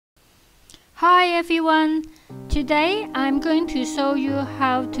Hi everyone! Today I'm going to show you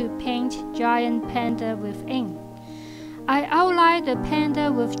how to paint giant panda with ink. I outline the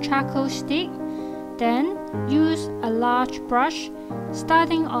panda with charcoal stick, then use a large brush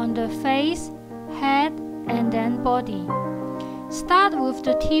starting on the face, head and then body. Start with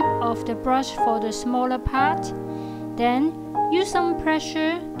the tip of the brush for the smaller part, then use some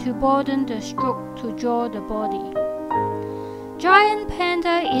pressure to broaden the stroke to draw the body. Giant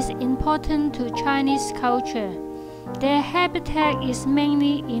panda is important to Chinese culture. Their habitat is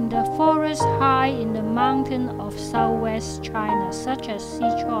mainly in the forest high in the mountains of southwest China, such as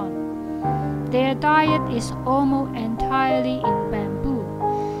Sichuan. Their diet is almost entirely in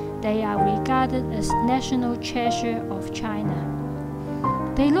bamboo. They are regarded as national treasure of China.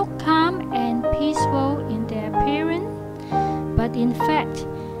 They look calm and peaceful in their appearance, but in fact,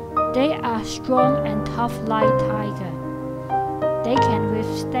 they are strong and tough like tigers. They can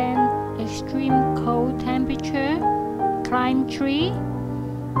withstand extreme cold temperature, climb trees.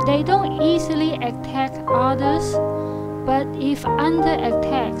 They don't easily attack others, but if under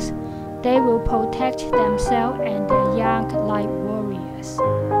attacks, they will protect themselves and their young like warriors.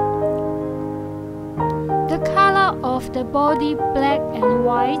 The color of the body, black and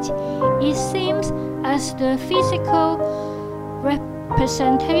white, it seems as the physical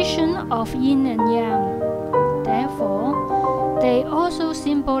representation of yin and yang. Therefore, they also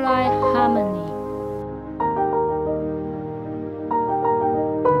symbolize harmony.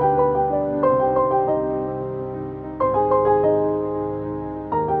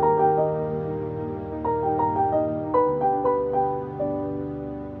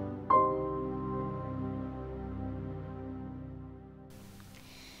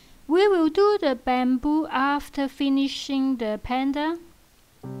 We will do the bamboo after finishing the panda.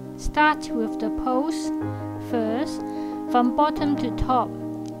 Start with the pose first, from bottom to top,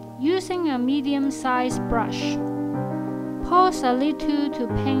 using a medium-sized brush. Pause a little to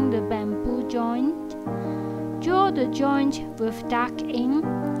paint the bamboo joint. Draw the joint with dark ink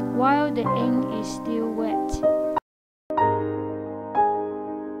while the ink is still wet.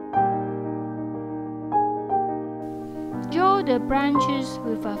 Draw the branches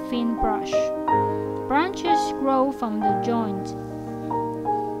with a thin brush. Branches grow from the joint.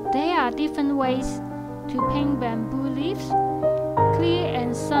 There are different ways to paint bamboo leaves. Clear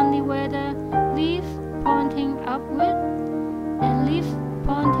and sunny weather, leaf pointing upward, and leaf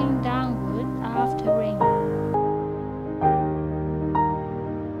pointing downward after rain.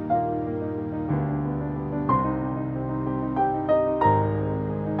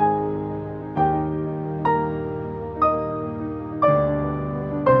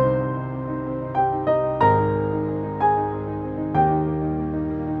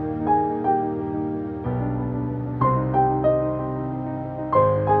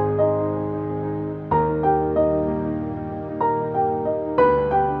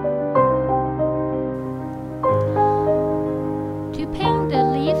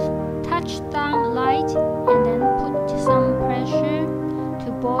 Down light and then put some pressure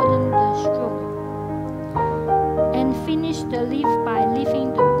to broaden the stroke, and finish the leaf by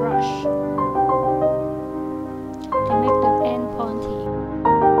leaving the